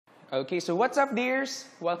Okay, so what's up, dears?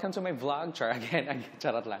 Welcome to my vlog.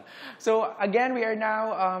 Charot lang. So again, we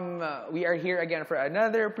are here again for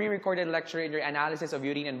another pre-recorded lecture in your analysis of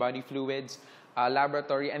urine and body fluids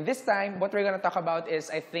laboratory. And this time, what we're going to talk about is,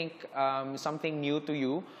 I think, something new to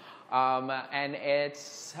you. And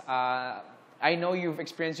it's, I know you've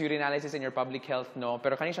experienced urinalysis in your public health, no?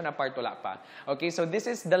 Pero kanina siya na part wala pa. Okay, so this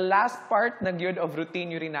is the last part na gyud of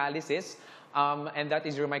routine urinalysis. And that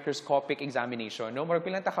is your microscopic examination. No, more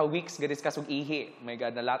pilang taka weeks gadis kasug ihi. My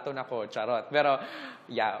God, nalato na ko, charot. Pero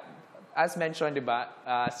yeah, as mentioned, di ba,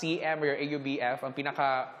 CM or your AUBF, ang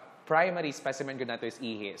pinaka primary specimen gud nato is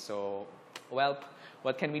ihi. So, well,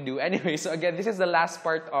 what can we do? Anyway, so again, this is the last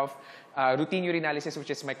part of routine urinalysis,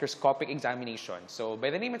 which is microscopic examination. So, by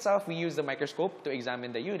the name itself, we use the microscope to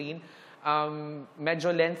examine the urine.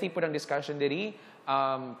 Medyo lengthy po ang discussion diri.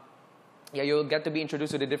 Yeah, you'll get to be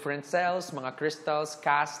introduced to the different cells, mga crystals,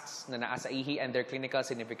 casts na naa sa ihi and their clinical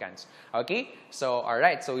significance. Okay? So,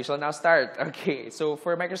 alright. So, we shall now start. Okay. So,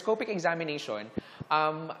 for microscopic examination,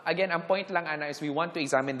 again, ang point lang, Ana, is we want to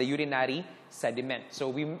examine the urinary sediment. So,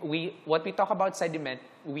 what we talk about sediment,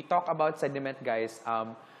 guys,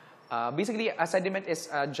 basically, a sediment is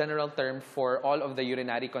a general term for all of the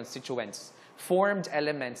urinary constituents, formed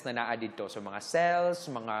elements na naa dito. So, mga cells,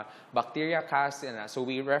 mga bacteria, casts, so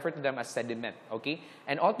we refer to them as sediment. Okay?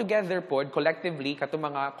 And altogether po, collectively,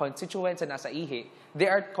 katong mga constituents na nasa ihi, they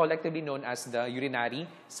are collectively known as the urinary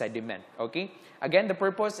sediment. Okay? Again, the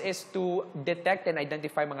purpose is to detect and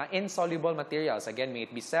identify mga insoluble materials. Again, may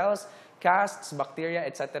it be cells, casts, bacteria,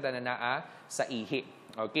 etc. na naa sa ihi.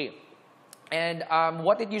 Okay? And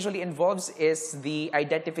what it usually involves is the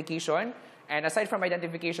identification. And aside from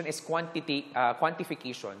identification is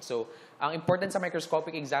quantification. So, ang important sa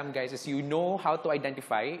microscopic exam, guys, is you know how to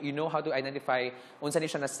identify. You know how to identify unsa ni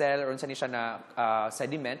siya na cell or unsa ni siya na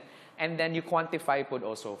sediment. And then you quantify po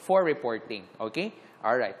also for reporting. Okay?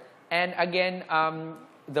 Alright. And again,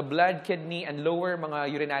 the blood, kidney, and lower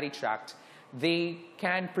mga urinary tract, they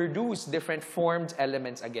can produce different formed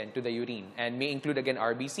elements again to the urine. And may include again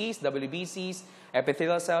RBCs, WBCs,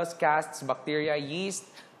 epithelial cells, casts, bacteria,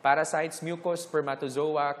 yeast, parasites, mucus,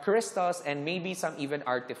 spermatozoa, crystals, and maybe some even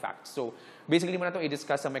artifacts. So, basically mo na itong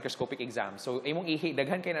i-discuss sa microscopic exam. So, imong ihi,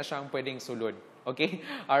 daghan kayo na siyang pwedeng sulod. Okay?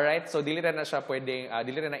 Alright? So, dili na siya pwedeng,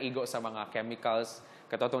 dili na igo sa mga chemicals,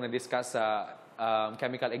 katotong na-discuss sa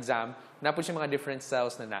chemical exam, na po siya mga different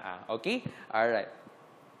cells na naa. Okay? Alright.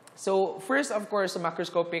 So, first, of course, sa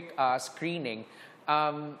microscopic screening,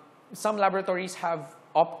 some laboratories have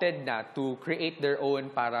opted na to create their own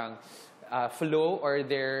parang flow or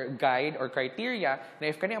their guide or criteria na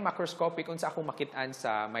if kaniyang macroscopic unsa akong makitaan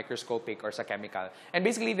sa microscopic or sa chemical. And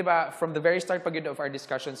basically, di ba, from the very start pagid of our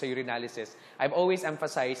discussion sa urinalysis, I've always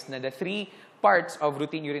emphasized na the three parts of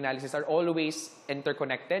routine urinalysis are always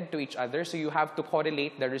interconnected to each other, so you have to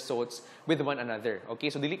correlate the results with one another. Okay?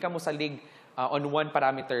 So, dili ka mo salig on one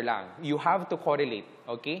parameter lang. You have to correlate.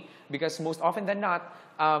 Okay? Because most often than not,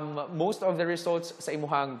 most of the results sa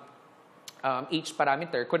imuhang each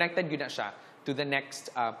parameter, connected yun na siya to the next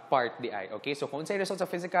part diay. Okay? So, kung unsay results sa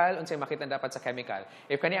physical, unsay makita dapat sa chemical.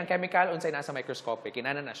 If kani ang chemical, unsay nasa microscopic,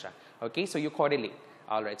 inana na siya. Okay? So, you correlate.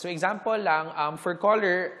 Alright. So, example lang, for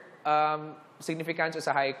color, significance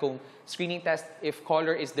usahay kung screening test, if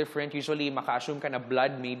color is different, usually maka-assume ka na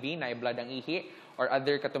blood maybe, na blood ang ihi, or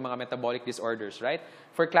other katong mga metabolic disorders, right?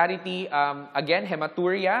 For clarity, again,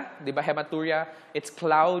 hematuria, di ba hematuria, it's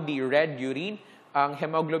cloudy red urine. Ang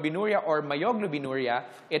hemoglobinuria or myoglobinuria,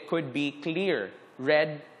 it could be clear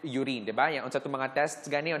red urine, di ba? Yan, unsa itong mga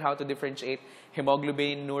tests gani on how to differentiate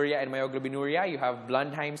hemoglobinuria and myoglobinuria, you have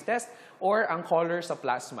Blondheim's test, or ang color sa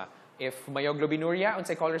plasma. If myoglobinuria,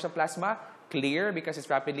 unsay color sa plasma, clear because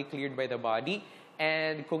it's rapidly cleared by the body.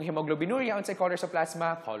 And kung hemoglobinuria, unsay color sa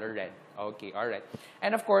plasma, color red. Okay, alright.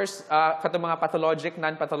 And of course, katong mga pathologic,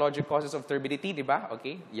 non-pathologic causes of turbidity, di ba?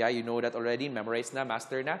 Okay, yeah, you know that already, memorized na,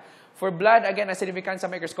 master na. For blood, again, ang significance sa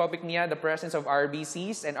microscopic niya, the presence of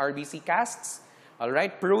RBCs and RBC casts.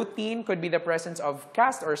 Alright, protein could be the presence of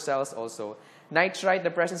cast or cells also. Nitrite,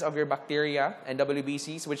 the presence of your bacteria and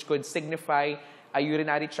WBCs, which could signify a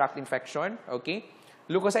urinary tract infection. Okay.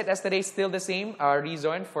 Leukocyte esterase, still the same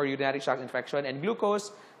reason for urinary tract infection. And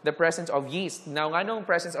glucose, the presence of yeast. Now, anong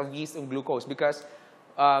presence of yeast and glucose? Because,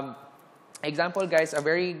 example guys, a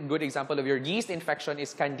very good example of your yeast infection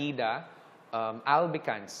is Candida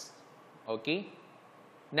albicans. Okay?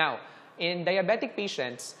 Now, in diabetic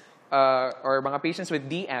patients, or mga patients with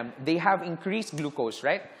DM, they have increased glucose,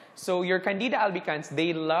 right? So, your Candida albicans,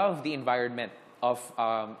 they love the environment of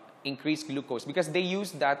increased glucose because they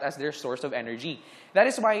use that as their source of energy. That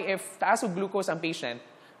is why if taas og glucose ang patient,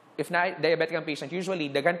 if na diabetic ang patient, usually,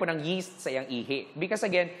 daghan po ng yeast sa iyang ihi. Because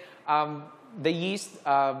again, the yeast,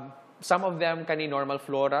 some of them kani normal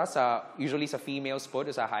flora, usually sa females po,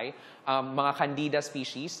 sa high, mga candida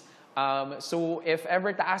species. So if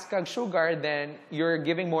ever taas kag sugar, then you're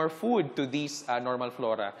giving more food to these normal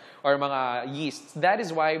flora or mga yeast. That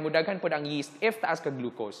is why mudaghan po ang yeast if taas kag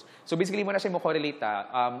glucose. So basically, mo na siya mo correlate.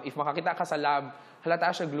 If makakita ka sa lab,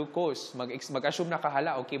 halata siya glucose, mag-assume na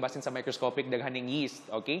kahala, okay, basin sa microscopic, daghaning yeast,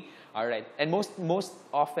 okay? Alright. And most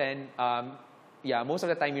often, most of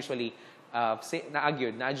the time usually,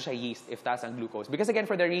 naagyod, naadyo siya yeast if taas ang glucose. Because again,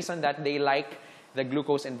 for the reason that they like the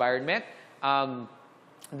glucose environment,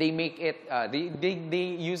 they make it, they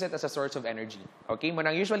use it as a source of energy. Okay?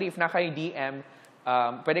 Manang usually, if nakay DM,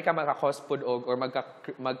 pwede ka magka-cause-food or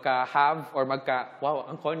magka-have or wow,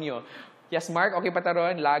 ang konyo. Yes, Mark, okay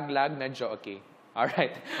pataron, lag, nadyo, okay.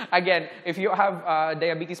 Alright. Again, if you have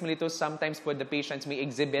diabetes mellitus, sometimes po the patients may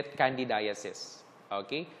exhibit candidiasis.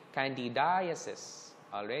 Okay? Candidiasis.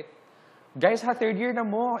 Alright? Guys, third year na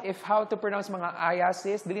mo, if how to pronounce mga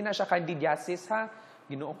iasis, dili na siya candidiasis, ha?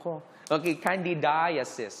 Ginoo ko. Okay,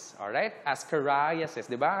 candidiasis. Alright?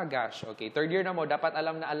 Ascariasis. Diba? Gosh. Okay, third year na mo, dapat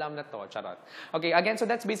alam na to. Charot. Okay, again, so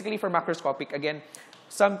that's basically for macroscopic. Again,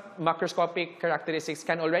 some macroscopic characteristics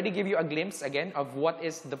can already give you a glimpse, again, of what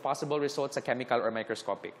is the possible results sa chemical or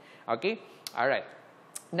microscopic. Okay? Alright.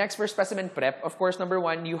 Next, for specimen prep, of course, number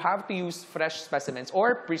one, you have to use fresh specimens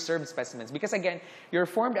or preserved specimens. Because again, your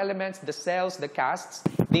formed elements, the cells, the casts,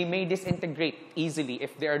 they may disintegrate easily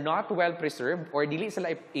if they are not well preserved or dili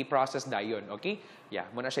sila i-process dayon. Okay? Yeah,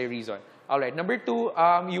 muna siya yung reason. Alright, number two,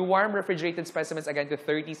 you warm refrigerated specimens again to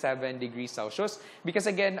 37 degrees Celsius. Because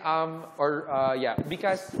again,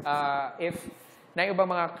 if na iba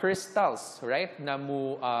mga crystals, right, na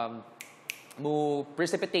mo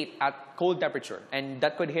precipitate at cold temperature, and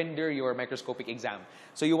that could hinder your microscopic exam.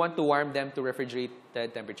 So you want to warm them to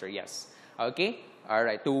refrigerated temperature, yes. Okay?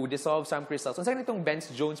 Alright, to dissolve some crystals. Saan itong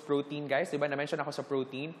Benz-Jones protein, guys? Diba, na-mention ako sa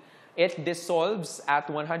protein. It dissolves at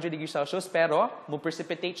 100 degrees Celsius, pero mo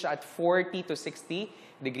precipitate siya at 40 to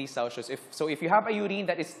 60 degrees Celsius. So if you have a urine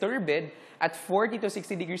that is turbid at 40 to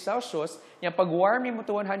 60 degrees Celsius, yung pag-warm mo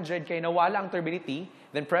to 100 kaya nawala ang turbidity,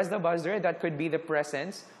 then press the buzzer. That could be the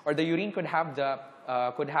presence, or the urine could have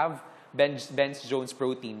Benz-Jones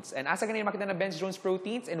proteins. And asa kanina makita na Benz-Jones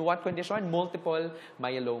proteins? In what condition? Multiple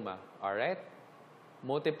myeloma. Alright?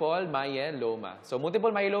 Multiple myeloma. So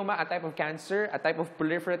multiple myeloma, a type of cancer, a type of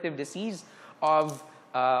proliferative disease of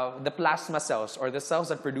the plasma cells or the cells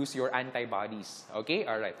that produce your antibodies. Okay?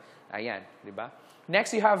 Alright. Ayan. Diba?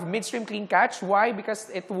 Next, you have midstream clean catch. Why? Because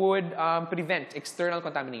it would prevent external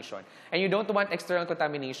contamination. And you don't want external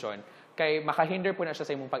contamination kay makahinder po na siya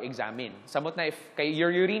sa imong pag-examine. Samot na if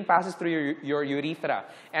your urine passes through your urethra,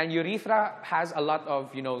 and urethra has a lot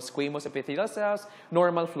of, squamous epithelial cells,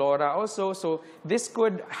 normal flora also, so this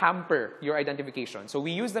could hamper your identification. So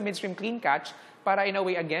we use the midstream clean catch para in a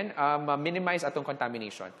way, again, minimize atong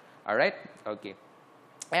contamination. Alright? Okay.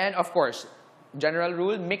 And of course, general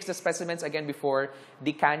rule, mix the specimens again before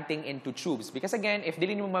decanting into tubes. Because again, if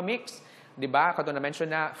dili mo ma-mix, diba, kato na-mention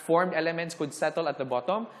na, formed elements could settle at the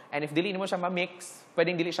bottom, and if dili mo siya ma-mix,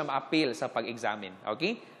 pwedeng dili siya ma-appeal sa pag-examine.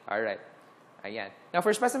 Okay? Alright. Ayan. Now,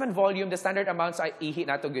 for specimen volume, the standard amounts sa ihi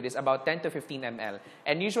nato good is about 10 to 15 ml.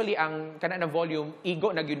 And usually, ang kana na volume,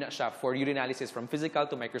 igo na gyud na siya for urinalysis from physical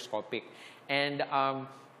to microscopic. And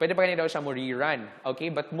pwede pa ganito daw siya mo rerun. Okay?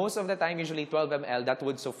 But most of the time, usually 12 ml, that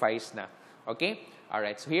would suffice na. Okay?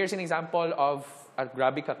 Alright. So, here's an example of a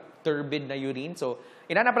grabe ka turbid na urine. So,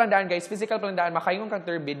 inana palandaan, guys, physical palandaan, makayong kang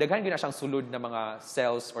turbid, daghan gyud na siyang sulod na mga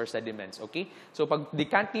cells or sediments. Okay? So, pag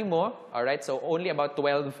decanti mo, alright, so only about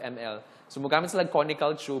 12 ml. So, mugamit sila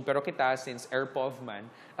conical tube, pero kita, since airpov man,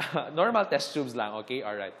 normal test tubes lang, okay?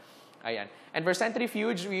 Alright. Ayan. And for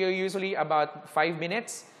centrifuge, we are usually about 5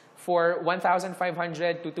 minutes for 1,500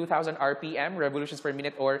 to 2,000 RPM, revolutions per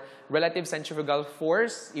minute, or relative centrifugal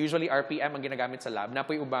force, usually RPM ang ginagamit sa lab, na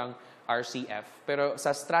po yung ubang RCF. Pero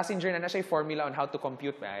sa Strassinger na siya yung formula on how to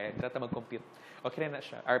compute. Ay, dito mag-compute. Okay na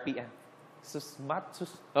siya. RPM.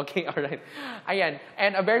 Okay, alright. Ayan.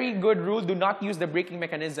 And a very good rule, do not use the braking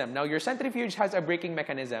mechanism. Now, your centrifuge has a braking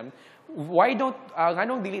mechanism. Why don't,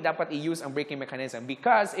 ganong dili dapat i-use ang braking mechanism?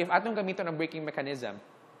 Because if atong gamiton ang braking mechanism,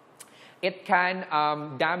 it can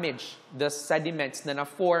damage the sediments na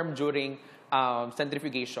na-form during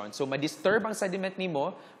centrifugation. So, ma-disturb ang sediment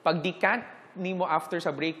nimo. Pag decant nimo after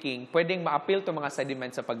sa braking, pwedeng ma-appeal to mga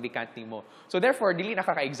sediments sa pag-decant nimo. So, therefore, dili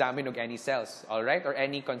nakaka-examine og any cells, alright? Or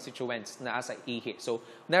any constituents na asa ihi. So,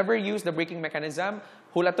 never use the braking mechanism.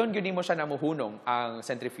 Hulaton, yun mo siya na muhunong ang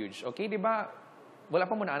centrifuge. Okay, di ba? Wala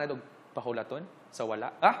pa mo na anad og pahulaton? So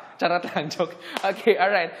wala. Charot lang, joke. Okay,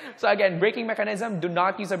 alright. So again, braking mechanism, do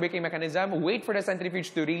not use a braking mechanism. Wait for the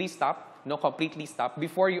centrifuge to really stop, no, completely stop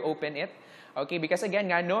before you open it. Okay, because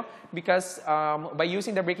again, nga, no, because by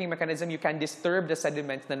using the braking mechanism, you can disturb the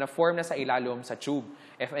sediments na na-form na sa ilalom sa tube.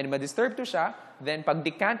 If ma-disturb to siya, then pag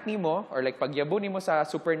decant nimo or like pag yabo nimo sa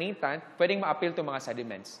supernatant, pwedeng ma-appeal to mga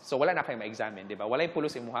sediments. So wala na kayo ma-examine, di ba? Wala yung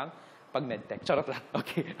pulos imuhang pag medtech. Charot lang.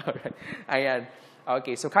 Okay, alright. Ayan.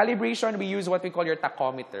 Okay, so calibration, we use what we call your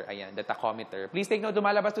tachometer. Ayan, the tachometer. Please take note,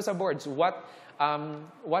 lumalabas to sa boards. What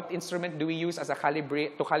instrument do we use as a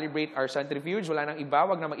to calibrate our centrifuge? Wala nang iba,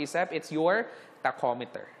 wag na mag-isip. It's your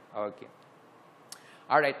tachometer. Okay.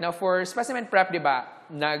 Alright, now for specimen prep, di ba,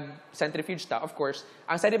 nag-centrifuge ta, of course,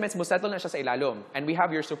 ang sediments mo settle na siya sa ilalom. And we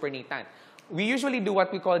have your supernatant. We usually do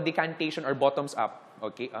what we call decantation or bottoms up.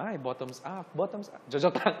 Okay? Ay, bottoms up. Bottoms up.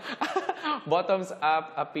 Joke lang. Bottoms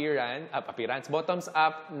up appearance. Bottoms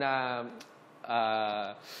up na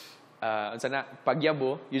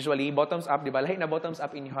pagyabo. Usually, bottoms up, di ba? Lahi na bottoms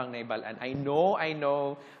up inyong naibalan. I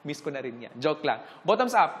know. Miss ko na rin yan. Joke lang.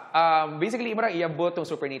 Bottoms up. Basically, imarang iyabo tong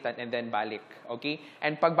supernatant and then balik. Okay?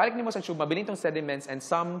 And pag balik nimo sa tube, mabilin tong sediments and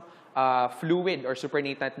some fluid or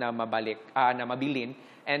supernatant na mabilin.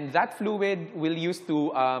 And that fluid will use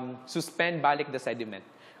to suspend balik the sediment.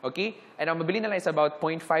 Okay? And ang mabili na lang is about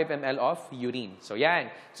 0.5 ml of urine. So, yan.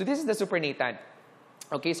 So, this is the supernatant.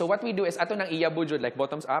 Okay, so what we do is, ato nang iyabo jud, like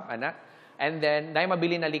bottoms up, ana. And then, dahil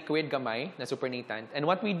mabili na liquid gamay, na supernatant. And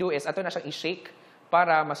what we do is, ato na siyang i-shake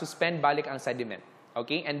para masuspend balik ang sediment.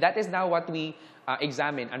 Okay? And that is now what we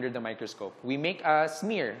examine under the microscope. We make a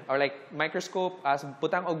smear, or like microscope,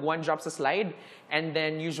 putang og 1 drop sa slide, and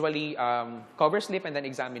then usually cover slip and then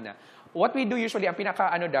examine na. What we do usually, ang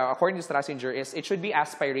according to Strassinger, is it should be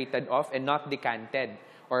aspirated off and not decanted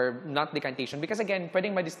or not decantation. Because again,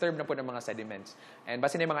 pwedeng ma-disturb na po ng mga sediments. And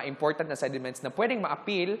basta na yung mga important na sediments na pwedeng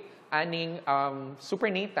ma-appeal aning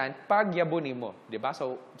supernatant pag yabo nimo. Diba?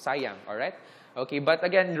 So, sayang. Alright? Okay, but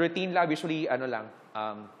again, routine lab, usually,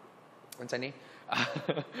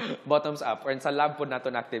 bottoms up. Or sa lab po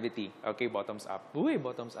nato na activity. Okay, bottoms up. Uy,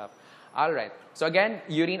 bottoms up. Alright. So again,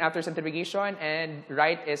 urine after centrifugation, and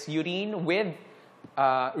right is urine with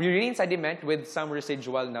urine sediment with some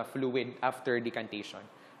residual na fluid after decantation.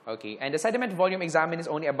 Okay, and the sediment volume examined is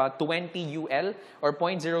only about 20 UL or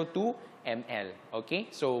 0.02 ml.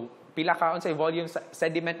 Okay, so pila kaon sa volume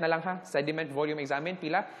sediment na lang ha. Sediment volume examined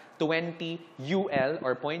pila 20 UL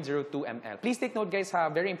or 0.02 ml. Please take note guys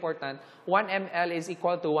ha, very important. 1 ml is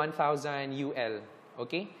equal to 1,000 UL.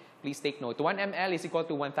 Okay? Please take note. 1 ml is equal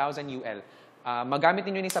to 1,000 UL. Magamit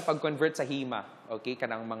niyo ni sa pag-convert sa hima. Okay?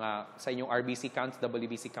 Kanang mga sa inyong RBC counts,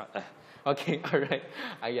 WBC count. Okay, all right.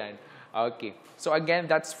 Ayan. Okay. So again,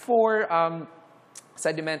 that's for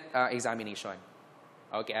sediment examination.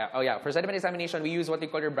 Okay. For sediment examination, we use what we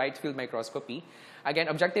call your bright field microscopy.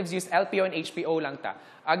 Again, objectives use LPO and HPO lang ta.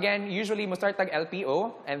 Again, usually mo start tag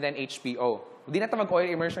LPO and then HPO. Di na ta mag-oil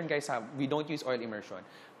immersion guys ha. We don't use oil immersion.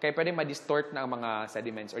 Kaya pwede ma-distort na ang mga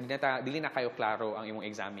sediments or dili na kayo klaro ang imong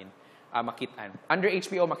examine. Makitaan. Under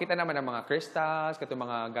HPO, makita naman ang mga crystals, kato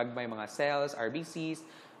mga gagmay, mga cells, RBCs,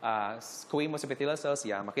 squamous epithelial cells,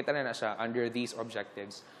 makita na siya under these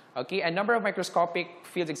objectives. Okay, and number of microscopic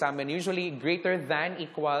fields examined usually greater than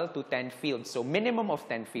equal to 10 fields. So minimum of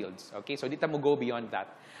 10 fields. Okay, so dito mo go beyond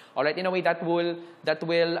that. Alright, in a way that will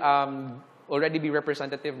already be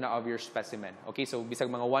representative na of your specimen. Okay, so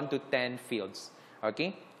bisag mga 1 to 10 fields.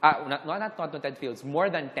 Okay? Not to 10 fields,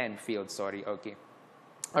 more than 10 fields, sorry. Okay.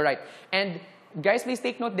 Alright, and guys, please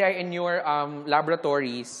take note there in your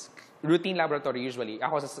laboratories, routine laboratory usually.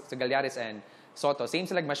 Ako sa Galyares and Soto, same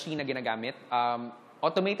sila machine na ginagamit.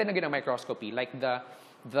 Automated na ginang microscopy. Like the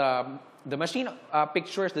machine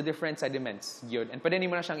pictures the different sediments. Yun. And pwede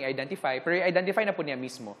mo na siyang i-identify, pero i-identify na po niya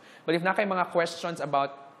mismo. But if na kayo mga questions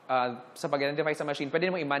about sa pag-identify sa machine, pwede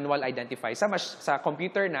mo i-manual identify. Sa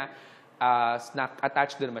computer na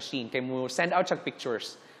attached to the machine. Kaya mo send out siya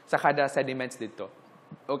pictures sa kada sediments dito.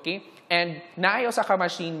 Okay? And naayo sa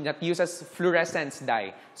ka-machine that uses fluorescence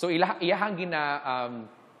dye. So iyahang gina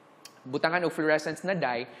butangan o fluorescence na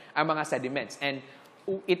dye ang mga sediments. And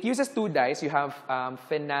it uses 2 dyes. You have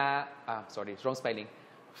sorry, wrong spelling.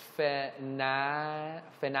 Phenanthridine.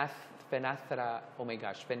 Oh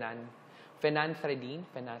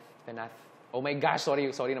my gosh,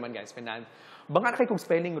 sorry naman guys. Banga na kayo kung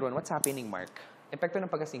spelling ron. What's happening, Mark? Epekto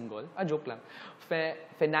ng pagka-single? Joke lang.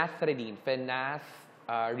 Phenanthridine.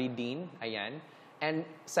 Phenanthridine. Ayan. And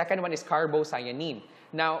second one is carbocyanine.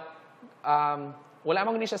 Now, wala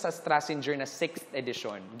mo ni siya sa Strassinger na 6th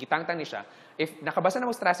edition. Gitangtang ni siya. If nakabasa na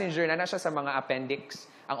mo Strassinger, na siya sa mga appendix,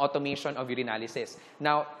 ang automation of urinalysis.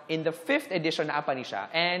 Now, in the 5th edition na apa ni siya,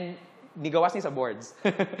 and nigawas ni sa boards.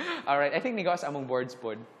 Alright, I think nigawas among boards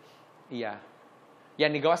pod. Yeah. Yeah,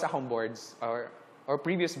 nigawas akong boards or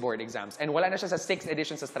previous board exams. And wala na siya sa 6th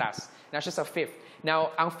edition sa Stras. Na siya sa 5th.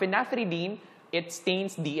 Now, ang phenethridine, it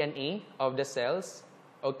stains DNA of the cells.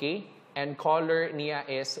 Okay? And color niya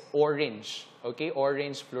is orange. Okay?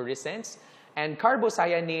 Orange fluorescence. And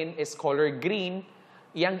carbocyanine is color green.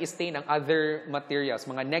 Yang stain ang other materials,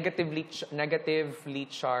 mga negatively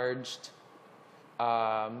charged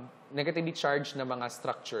na mga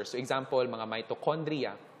structures. So example, mga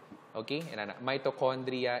mitochondria. Okay?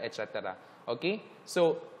 Mitochondria, etc. Okay?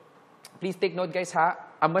 So please take note guys ha,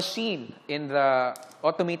 a machine in the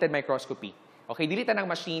automated microscopy. Okay, dili ta ng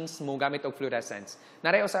machines mo gamit og fluorescence.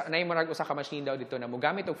 Naray mo usa ka machine daw dito na mo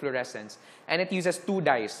gamit og fluorescence, and it uses 2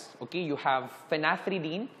 dyes. Okay, you have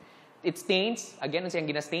phenethridine. It stains, again, ang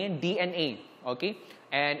ginastain, DNA. Okay,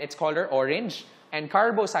 and its color orange. And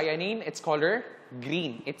carbocyanine, its color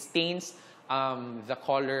green. It stains the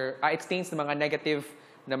color. It stains the mga negative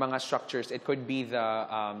na mga structures. It could be the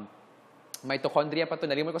mitochondria pa to.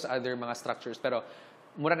 Nalimot ko sa other mga structures, pero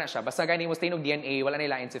mura na siya. Basta gani mo stain og DNA, wala na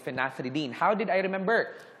ilain si phenethridine. How did I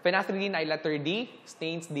remember? Phenethridine ay letter D,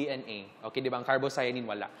 stains DNA. Okay, di ba? Ang carbocyanine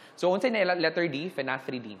wala. So, unsay na letter D,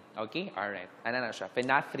 phenethridine. Okay? Alright. Ano na siya?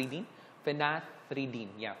 Phenethridine.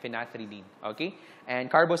 Yeah, phenethridine. Okay?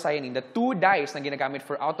 And carbocyanine, the 2 dyes na ginagamit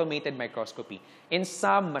for automated microscopy in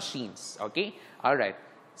some machines. Okay? Alright.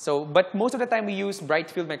 So, but most of the time we use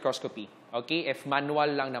bright field microscopy. Okay? If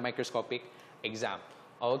manual lang na microscopic exam.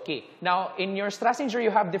 Okay. Now, in your Strassinger,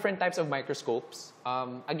 you have different types of microscopes.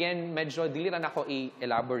 Again, medyo dili na ako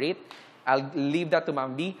i-elaborate. I'll leave that to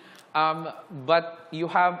Ma'am B. But you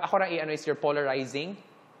have, ako na is your polarizing.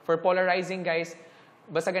 For polarizing, guys,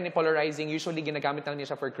 basta gani polarizing, usually ginagamit lang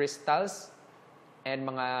niya siya for crystals and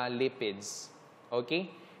mga lipids.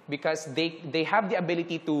 Okay? Because they have the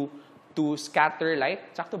ability to scatter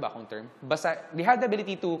light. Sakto ba akong term? Basta, they have the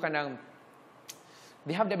ability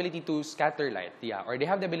to scatter light, yeah, or they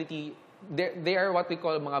have the ability, they are what we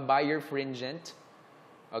call mga birefringent,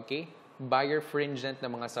 okay? Birefringent na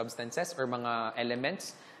mga substances or mga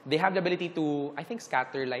elements. They have the ability to, I think,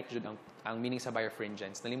 scatter light jud ang meaning sa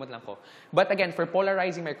birefringents. Nalimot lang ko. But again, for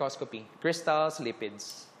polarizing microscopy, crystals,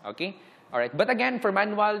 lipids, okay? Alright, but again, for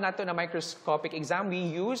manual nato na microscopic exam, we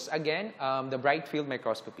use, again, the bright field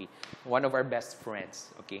microscopy. One of our best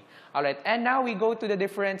friends, okay? Alright, and now we go to the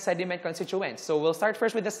different sediment constituents. So we'll start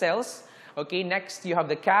first with the cells, okay? Next, you have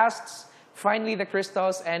the casts, finally the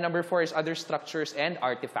crystals, and number 4 is other structures and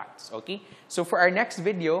artifacts, okay? So for our next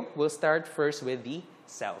video, we'll start first with the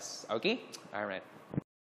cells, okay? Alright.